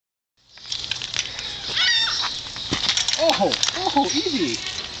Oh, easy.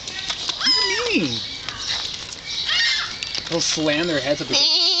 What do you mean? They'll slam their heads up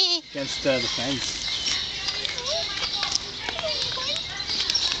against the fence.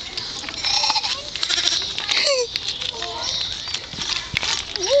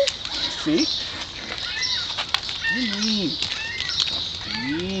 See? What do you mean?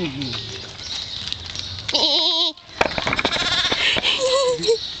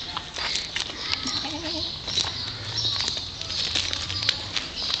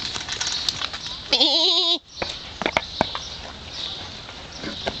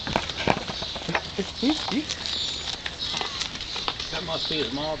 That must be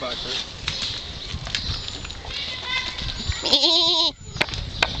his mom back there.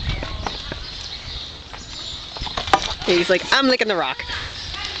 He's like, I'm licking the rock.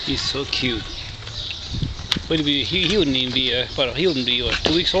 He's so cute. Would he wouldn't even be he wouldn't be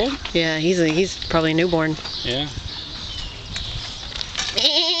 2 weeks old? Yeah, he's probably a newborn. Yeah.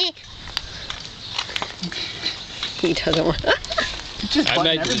 He doesn't want. I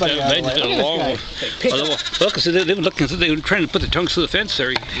imagine it's a long one. Look, so they were looking, so they were trying to put their tongues through the fence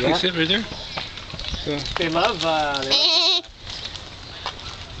there. You see it right there? So. They love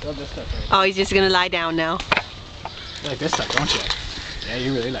this stuff, right? Oh, he's just gonna lie down now. You like this stuff, don't you? Yeah,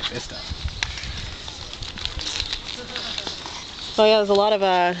 you really like this stuff. Oh yeah, there's a lot of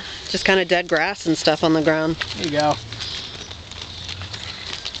just kind of dead grass and stuff on the ground. There you go.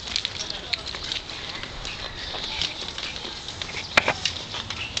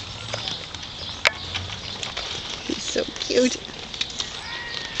 He's so cute.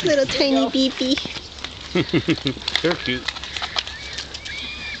 Little tiny beepy. They're cute.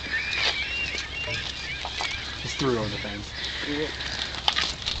 Just threw it over the fence.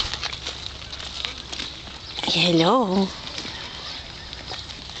 Hello.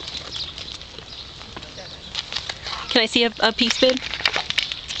 Can I see a piece, babe?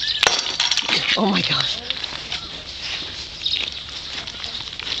 Oh my gosh.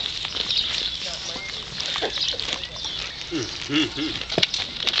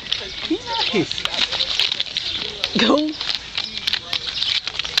 Nice. Go.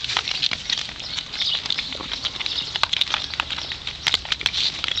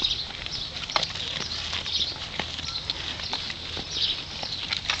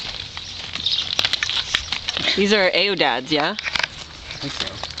 These are Aoudads, yeah? I think so.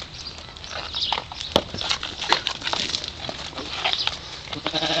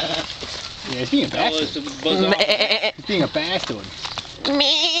 Yeah, he's being a bastard. He's being a bastard.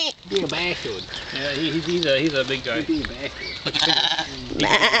 Being a bastard. Yeah, he's a big guy. He's being a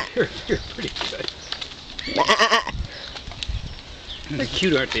bastard. You're pretty good. They're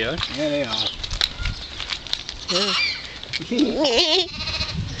cute, aren't they? Huh? Yeah, they are.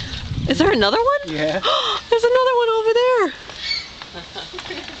 Is there another one? Yeah. There's another one over there.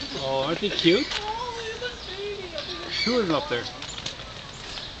 Oh, aren't they cute? Two of them up there.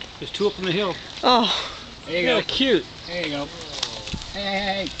 There's two up on the hill. Oh. There you Yeah, go. cute. There you go.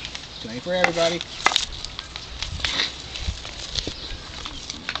 Hey. Plenty for everybody.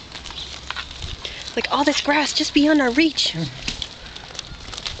 Like all this grass just beyond our reach.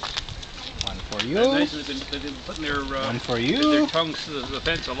 One for you. Nice. They've been putting their One for you. their tongues to the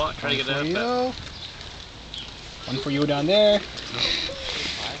fence a lot, trying to get it out. One for you down there.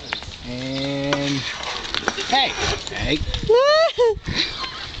 And hey.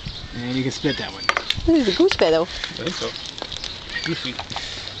 And you can split that one. This is a goose bear though. I think so. Goofy.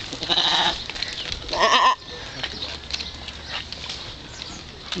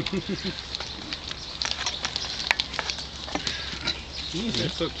 Easy. They're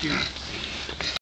so cute.